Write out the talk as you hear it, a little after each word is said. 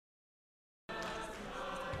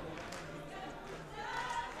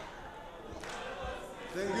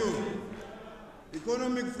Thank you.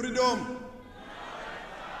 Economic freedom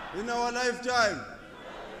in our lifetime.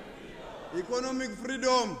 Economic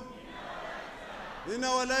freedom in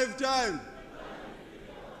our lifetime.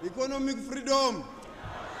 Economic freedom.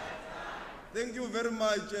 Thank you very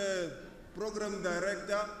much, Program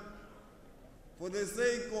Director. For the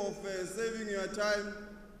sake of saving your time,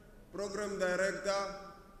 Program Director,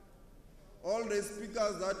 all the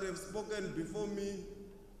speakers that have spoken before me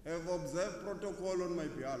have observed protocol on my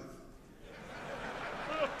behalf.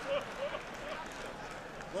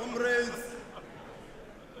 Comrades,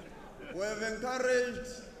 we have encouraged,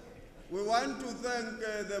 we want to thank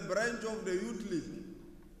the branch of the Youth League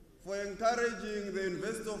for encouraging the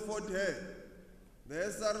investor Fort Hare, the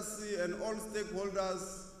SRC and all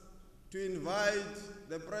stakeholders to invite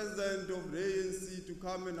the President of the ANC to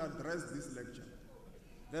come and address this lecture.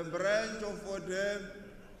 The branch of Fort Hare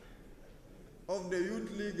of the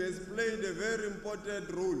Youth League has played a very important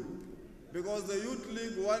role because the Youth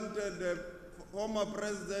League wanted the former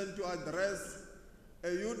President to address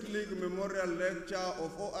a Youth League memorial lecture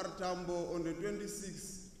of O.R. Tambo on the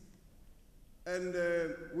 26th. And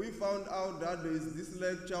we found out that there is this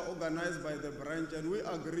lecture organized by the branch, and we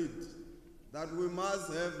agreed that we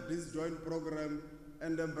must have this joint program,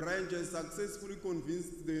 and the branch has successfully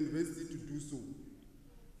convinced the university to do so.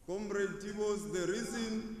 Comrade Tibos, the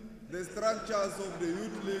reason the structures of the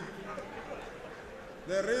Youth League,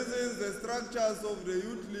 the reasons the structures of the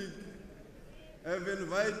Youth League have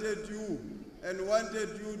invited you and wanted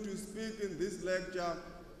you to speak in this lecture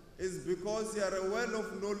is because you are a well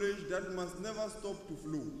of knowledge that must never stop to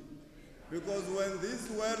flow. Because when this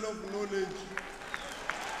well of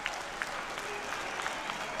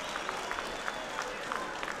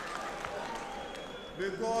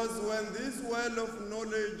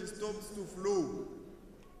knowledge stops to flow,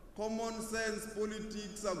 common sense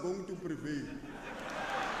politics are going to prevail.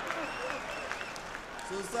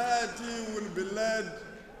 Society will be led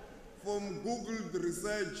from Googled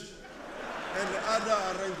research and other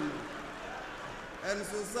arrangements. And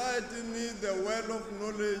society needs a well of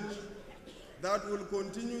knowledge that will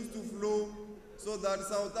continue to flow so that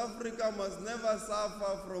South Africa must never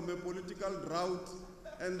suffer from a political drought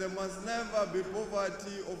and there must never be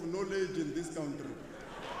poverty of knowledge in this country.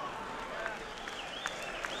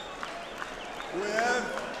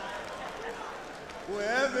 We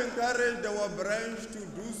have encouraged our branch to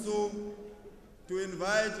do so, to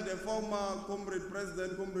invite the former Comrade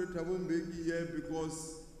President, Comrade Tambo here,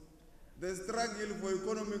 because the struggle for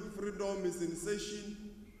economic freedom is in session.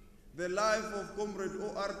 The life of Comrade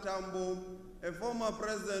O.R. Tambo, a former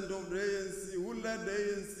president of the ANC, who led the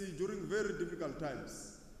ANC during very difficult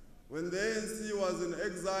times, when the ANC was in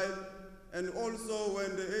exile, and also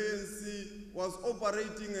when the ANC was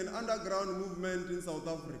operating an underground movement in South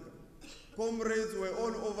Africa. Comrades were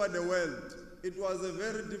all over the world. It was a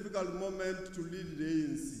very difficult moment to lead the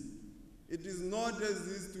ANC. It is not as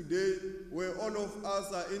is today, where all of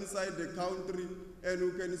us are inside the country and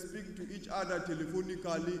we can speak to each other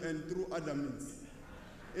telephonically and through other means.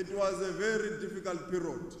 It was a very difficult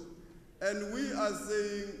period. And we are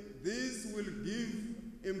saying this will give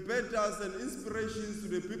impetus and inspirations to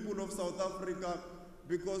the people of South Africa,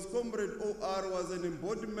 because Comrade O.R. was an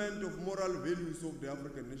embodiment of moral values of the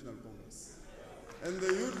African National Congress. And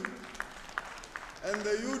the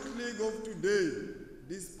Youth League of today,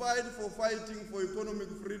 despite for fighting for economic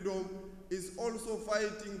freedom, is also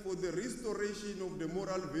fighting for the restoration of the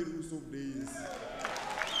moral values of the ANC.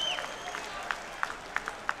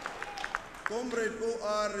 Comrade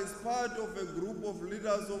O.R. is part of a group of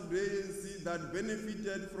leaders of the ANC that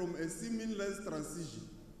benefited from a seamless transition.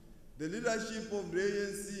 The leadership of the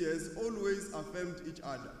ANC has always affirmed each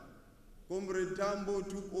other. Comrade Tambo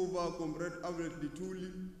took over Comrade Albert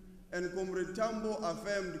Lituli, and Comrade Tambo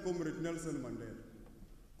affirmed Comrade Nelson Mandela.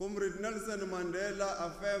 Comrade Nelson Mandela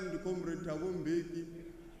affirmed Comrade Thabo Mbeki.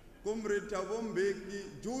 Comrade Thabo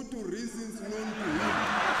Mbeki, due to reasons known to him,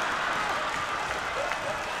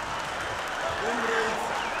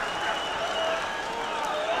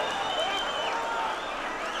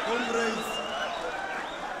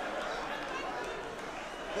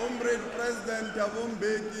 Comrade President Thabo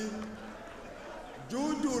Mbeki,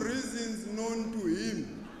 due to reasons known to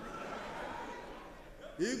him,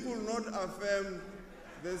 he could not affirm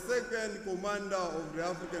the second commander of the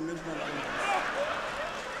African National Congress.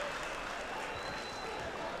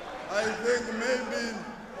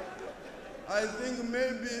 I think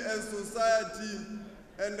maybe as society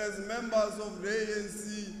and as members of the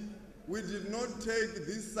ANC, we did not take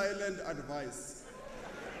this silent advice.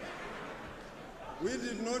 We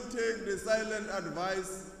did not take the silent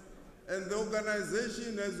advice, and the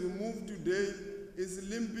organization as we move today is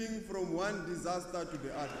limping from one disaster to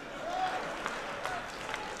the other.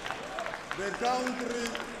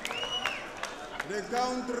 The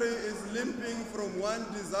country is limping from one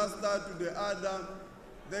disaster to the other.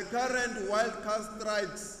 The current wildcat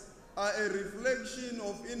strikes are a reflection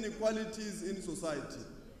of inequalities in society.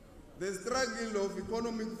 The struggle of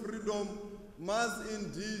economic freedom must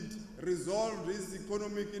indeed resolve these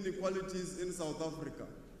economic inequalities in South Africa.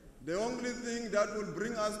 The only thing that will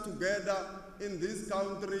bring us together in this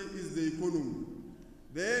country is the economy.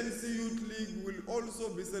 The ANC Youth League will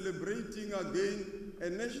also be celebrating again a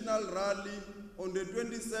national rally on the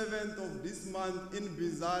 27th of this month in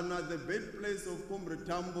Bizana, the birthplace of Comrade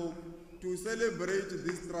Tambo, to celebrate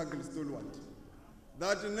this struggle stalwart.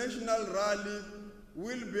 That national rally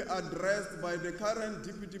will be addressed by the current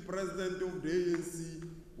Deputy President of the ANC,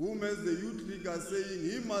 whom as the Youth League are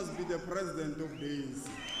saying he must be the President of the ANC.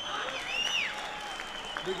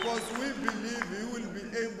 Because we believe he will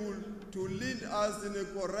be able to lead us in a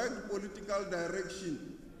correct political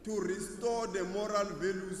direction to restore the moral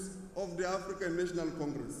values of the African National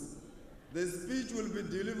Congress. The speech will be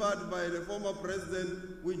delivered by the former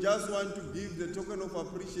president. We just want to give the token of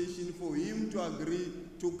appreciation for him to agree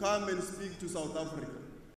to come and speak to South Africa.